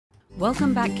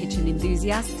Welcome back, kitchen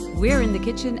enthusiasts. We're in the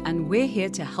kitchen and we're here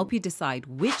to help you decide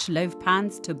which loaf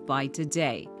pans to buy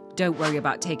today. Don't worry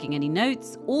about taking any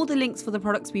notes. All the links for the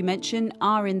products we mention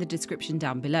are in the description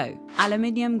down below.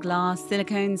 Aluminium, glass,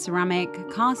 silicone, ceramic,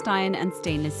 cast iron and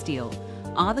stainless steel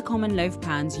are the common loaf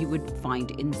pans you would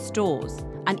find in stores.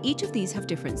 And each of these have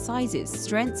different sizes,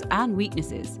 strengths and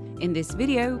weaknesses. In this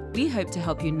video, we hope to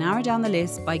help you narrow down the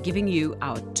list by giving you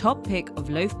our top pick of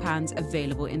loaf pans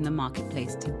available in the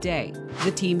marketplace today.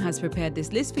 The team has prepared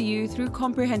this list for you through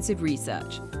comprehensive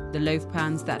research. The loaf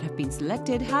pans that have been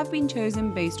selected have been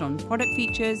chosen based on product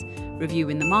features, review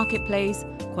in the marketplace,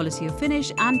 quality of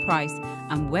finish and price,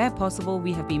 and where possible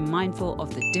we have been mindful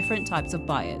of the different types of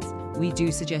buyers. We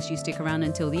do suggest you stick around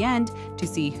until the end to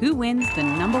see who wins the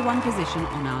 #1 position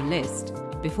on our list.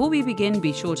 Before we begin,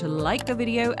 be sure to like the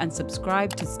video and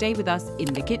subscribe to stay with us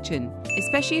in the kitchen,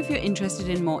 especially if you're interested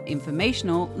in more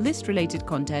informational list-related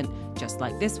content just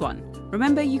like this one.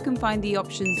 Remember, you can find the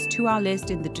options to our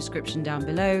list in the description down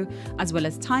below, as well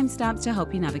as timestamps to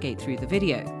help you navigate through the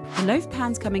video. The loaf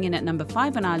pans coming in at number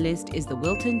 5 on our list is the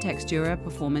Wilton Texturra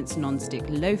Performance Non-Stick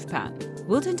Loaf Pan.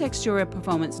 Wilton Texturra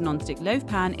Performance Non-Stick Loaf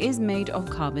Pan is made of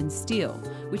carbon steel,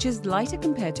 which is lighter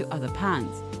compared to other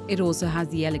pans. It also has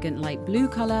the elegant light blue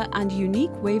color and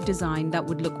unique wave design that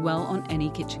would look well on any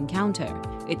kitchen counter.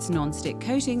 Its non-stick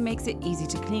coating makes it easy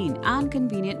to clean and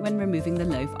convenient when removing the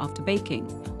loaf after baking.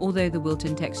 Although the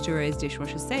Wilton Texturra is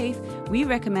dishwasher safe, we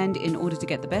recommend in order to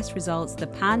get the best results, the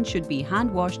pan should be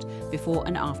hand washed before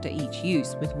and after each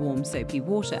use with warm soapy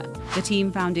water. The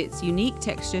team found its unique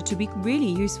texture to be really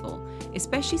useful,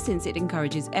 especially since it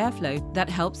encourages airflow that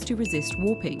helps to resist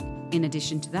warping. In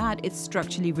addition to that, its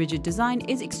structurally rigid design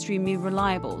is extremely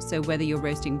reliable, so whether you're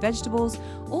roasting vegetables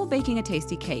or baking a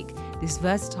tasty cake, this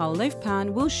versatile loaf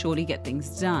pan will surely get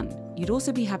things done. You'd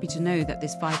also be happy to know that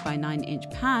this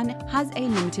 5x9-inch pan has a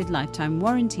limited lifetime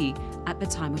warranty at the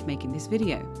time of making this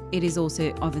video. It is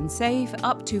also oven safe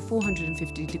up to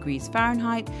 450 degrees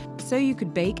Fahrenheit, so you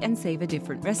could bake and savor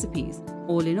different recipes.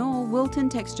 All in all, Wilton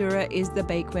Texturra is the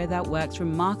bakeware that works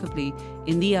remarkably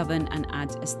in the oven and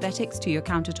adds aesthetics to your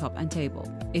countertop and table.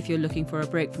 If you're looking for a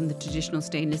break from the traditional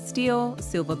stainless steel,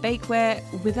 silver bakeware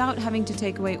without having to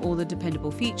take away all the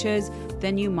dependable features,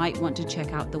 then you might want to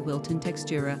check out the Wilton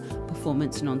Texturra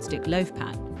Performance Non-Stick Loaf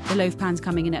Pan. The loaf pans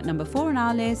coming in at number 4 on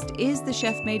our list is the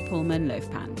CHEFMADE Pullman Loaf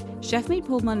Pan. CHEFMADE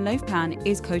Pullman Loaf Pan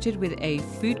is coated with a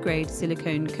food-grade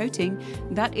silicone coating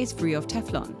that is free of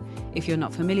Teflon. If you're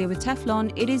not familiar with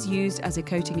Teflon, it is used as a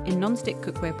coating in non-stick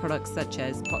cookware products such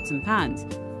as pots and pans.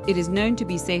 It is known to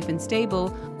be safe and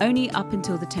stable only up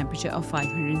until the temperature of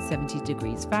 570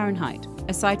 degrees Fahrenheit.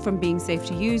 Aside from being safe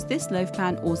to use, this loaf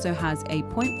pan also has a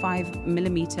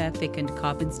 0.5mm thickened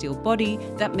carbon steel body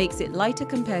that makes it lighter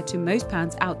compared to most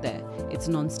pans out there. Its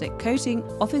non-stick coating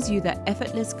offers you that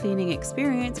effortless cleaning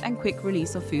experience and quick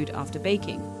release of food after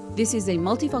baking. This is a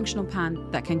multifunctional pan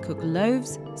that can cook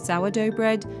loaves, sourdough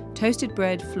bread, toasted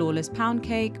bread, flawless pound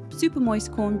cake, super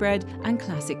moist cornbread, and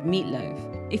classic meatloaf.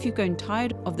 If you've grown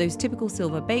tired of those typical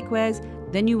silver bakewares,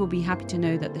 then you will be happy to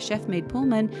know that the CHEFMADE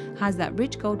Pullman has that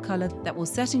rich gold color that will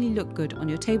certainly look good on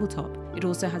your tabletop. It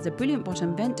also has a brilliant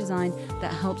bottom vent design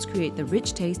that helps create the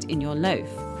rich taste in your loaf.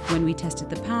 When we tested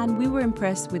the pan, we were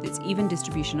impressed with its even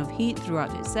distribution of heat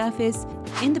throughout its surface.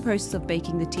 In the process of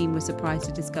baking, the team was surprised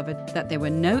to discover that there were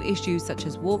no issues such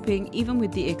as warping, even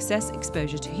with the excess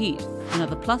exposure to heat.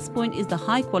 Another plus point is the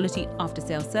high quality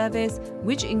after-sale service,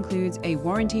 which includes a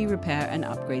warranty, repair and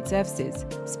upgrade services.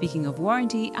 Speaking of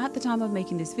warranty, at the time of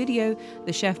making this video,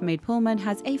 the CHEFMADE Pullman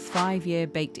has a 5-year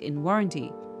baked-in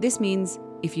warranty. This means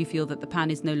if you feel that the pan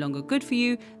is no longer good for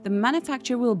you, the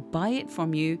manufacturer will buy it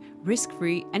from you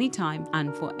risk-free anytime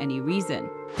and for any reason.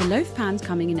 The loaf pans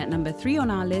coming in at number 3 on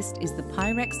our list is the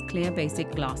Pyrex Clear Basic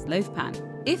Glass Loaf Pan.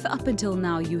 If up until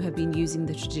now you have been using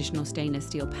the traditional stainless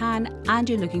steel pan and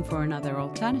you're looking for another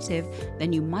alternative,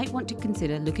 then you might want to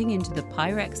consider looking into the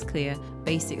Pyrex Clear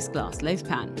Basics Glass Loaf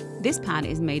Pan. This pan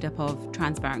is made up of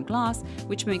transparent glass,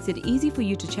 which makes it easy for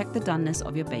you to check the doneness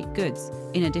of your baked goods.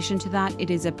 In addition to that, it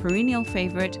is a perennial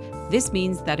favorite. This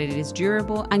means that it is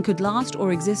durable and could last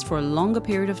or exist for a longer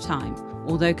period of time.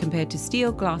 Although compared to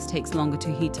steel, glass takes longer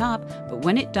to heat up, but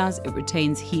when it does, it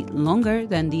retains heat longer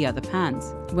than the other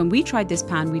pans. When we tried this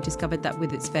pan, we discovered that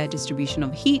with its fair distribution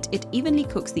of heat, it evenly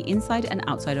cooks the inside and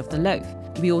outside of the loaf.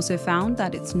 We also found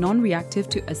that it's non-reactive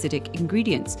to acidic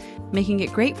ingredients, making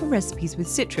it great for recipes with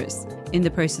citrus. In the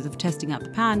process of testing out the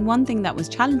pan, one thing that was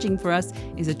challenging for us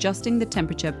is adjusting the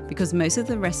temperature because most of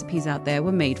the recipes out there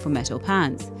were made for metal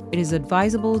pans. It is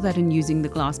advisable that in using the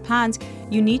glass pans,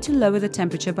 you need to lower the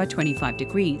temperature by 25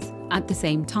 degrees. At the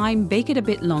same time, bake it a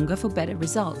bit longer for better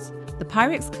results. The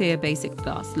Pyrex Clear Basic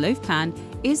Glass Loaf Pan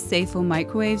is safe for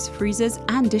microwaves, freezers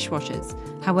and dishwashers.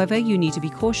 However, you need to be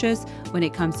cautious when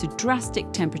it comes to drastic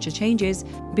temperature changes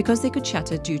because they could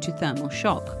shatter due to thermal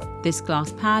shock. This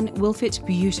glass pan will fit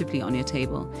beautifully on your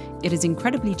table. It is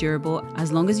incredibly durable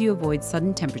as long as you avoid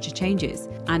sudden temperature changes,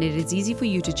 and it is easy for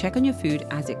you to check on your food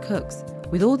as it cooks.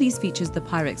 With all these features, the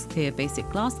Pyrex Clear Basic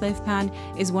Glass Loaf Pan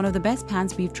is one of the best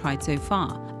pans we've tried so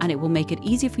far, and it will make it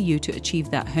easier for you to achieve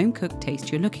that home-cooked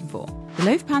taste you're looking for. The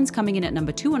loaf pans coming in at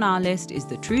number 2 on our list is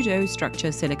the Trudeau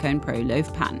Structure Silicone Pro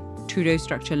Loaf Pan. Trudeau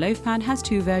Structure Loaf Pan has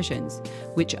 2 versions,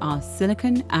 which are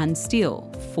silicone and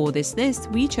steel. For this list,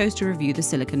 we chose to review the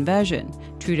silicone version.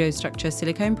 Trudeau Structure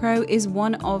Silicone Pro is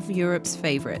one of Europe's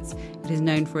favorites. It is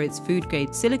known for its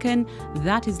food-grade silicone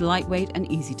that is lightweight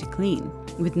and easy to clean.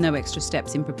 With no extra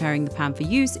steps in preparing the pan for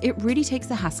use, it really takes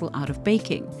the hassle out of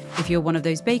baking. If you're one of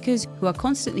those bakers who are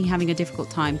constantly having a difficult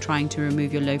time trying to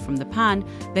remove your loaf from the pan,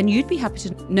 then you'd be happy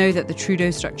to know that the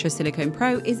Trudeau Structure Silicone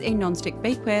Pro is a non-stick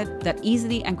bakeware that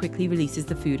easily and quickly releases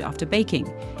the food after baking.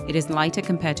 It is lighter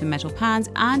compared to metal pans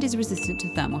and is resistant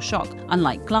to thermal shock,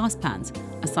 unlike glass pans.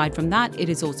 Aside from that, it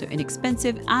is also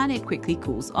inexpensive and it quickly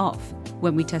cools off.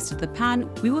 When we tested the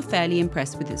pan, we were fairly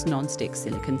impressed with its non-stick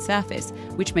silicone surface,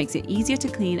 which makes it easier to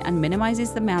clean and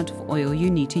minimizes the amount of oil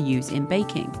you need to use in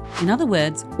baking. In other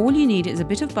words, all you need is a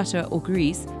bit of butter or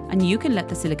grease and you can let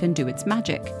the silicone do its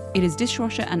magic. It is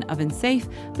dishwasher and oven safe,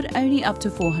 but only up to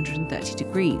 430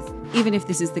 degrees. Even if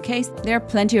this is the case, there are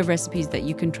plenty of recipes that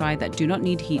you can try that do not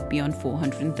need heat beyond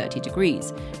 430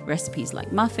 degrees. Recipes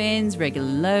like muffins,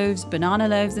 regular loaves, banana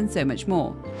loaves, and so much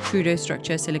more. Trudeau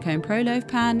Structure Silicone Pro Loaf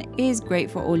Pan is great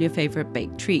for all your favorite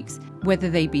baked treats, whether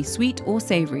they be sweet or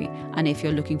savory, and if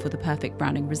you're looking for the perfect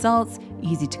browning results,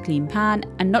 easy to clean pan,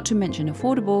 and not to mention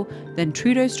affordable, then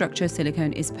Trudeau Structure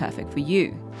Silicone is perfect for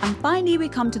you. And finally, we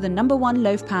come to the number 1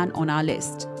 loaf pan on our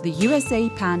list, the USA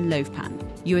Pan Loaf Pan.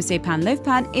 USA Pan Loaf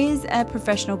Pan is a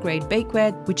professional grade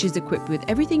bakeware which is equipped with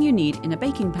everything you need in a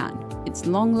baking pan. It's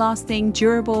long-lasting,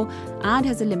 durable, and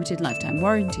has a limited lifetime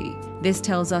warranty. This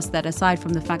tells us that aside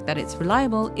from the fact that it's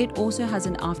reliable, it also has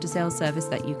an after-sales service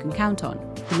that you can count on.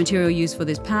 The material used for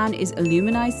this pan is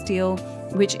aluminized steel,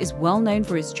 which is well known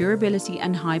for its durability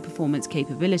and high performance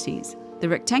capabilities. The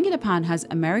rectangular pan has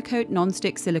Americoat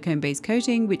non-stick silicone-based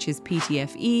coating, which is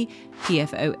PTFE,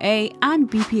 PFOA, and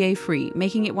BPA free,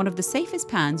 making it one of the safest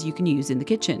pans you can use in the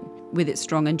kitchen. With its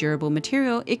strong and durable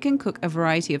material, it can cook a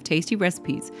variety of tasty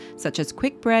recipes, such as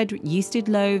quick bread, yeasted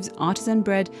loaves, artisan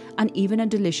bread, and even a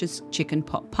delicious chicken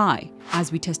pot pie.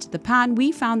 As we tested the pan,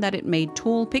 we found that it made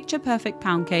tall, picture-perfect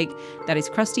pound cake that is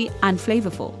crusty and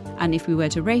flavorful. And if we were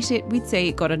to rate it, we'd say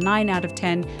it got a 9 out of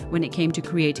 10 when it came to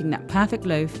creating that perfect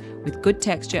loaf with good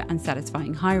texture and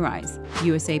satisfying high-rise.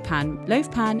 USA Pan Loaf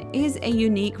Pan is a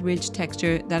unique ridged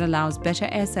texture that allows better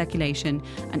air circulation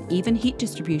and even heat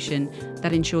distribution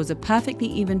that ensures a perfectly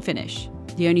even finish.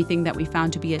 The only thing that we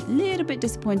found to be a little bit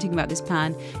disappointing about this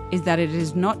pan is that it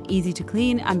is not easy to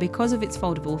clean, and because of its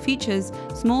foldable features,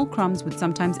 small crumbs would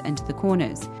sometimes enter the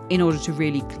corners. In order to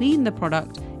really clean the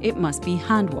product, it must be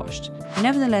hand washed.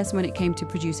 Nevertheless, when it came to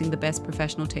producing the best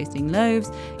professional tasting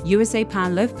loaves, USA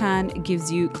Pan Loaf Pan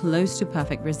gives you close to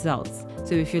perfect results.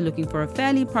 So if you're looking for a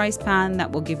fairly priced pan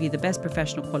that will give you the best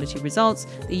professional quality results,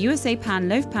 the USA Pan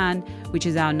Loaf Pan, which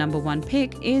is our number 1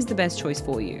 pick, is the best choice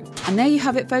for you. And there you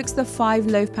have it, folks, the 5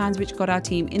 loaf pans which got our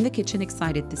team in the kitchen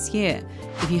excited this year.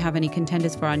 If you have any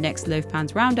contenders for our next loaf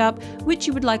pans roundup, which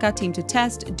you would like our team to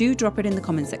test, do drop it in the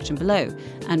comment section below,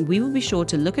 and we will be sure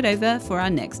to look it over for our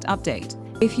next update.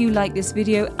 If you like this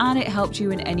video and it helped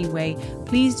you in any way,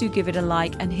 please do give it a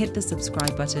like and hit the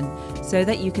subscribe button so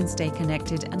that you can stay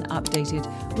connected and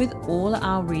updated with all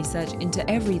our research into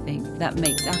everything that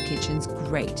makes our kitchens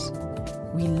great.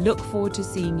 We look forward to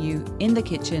seeing you in the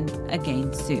kitchen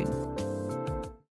again soon.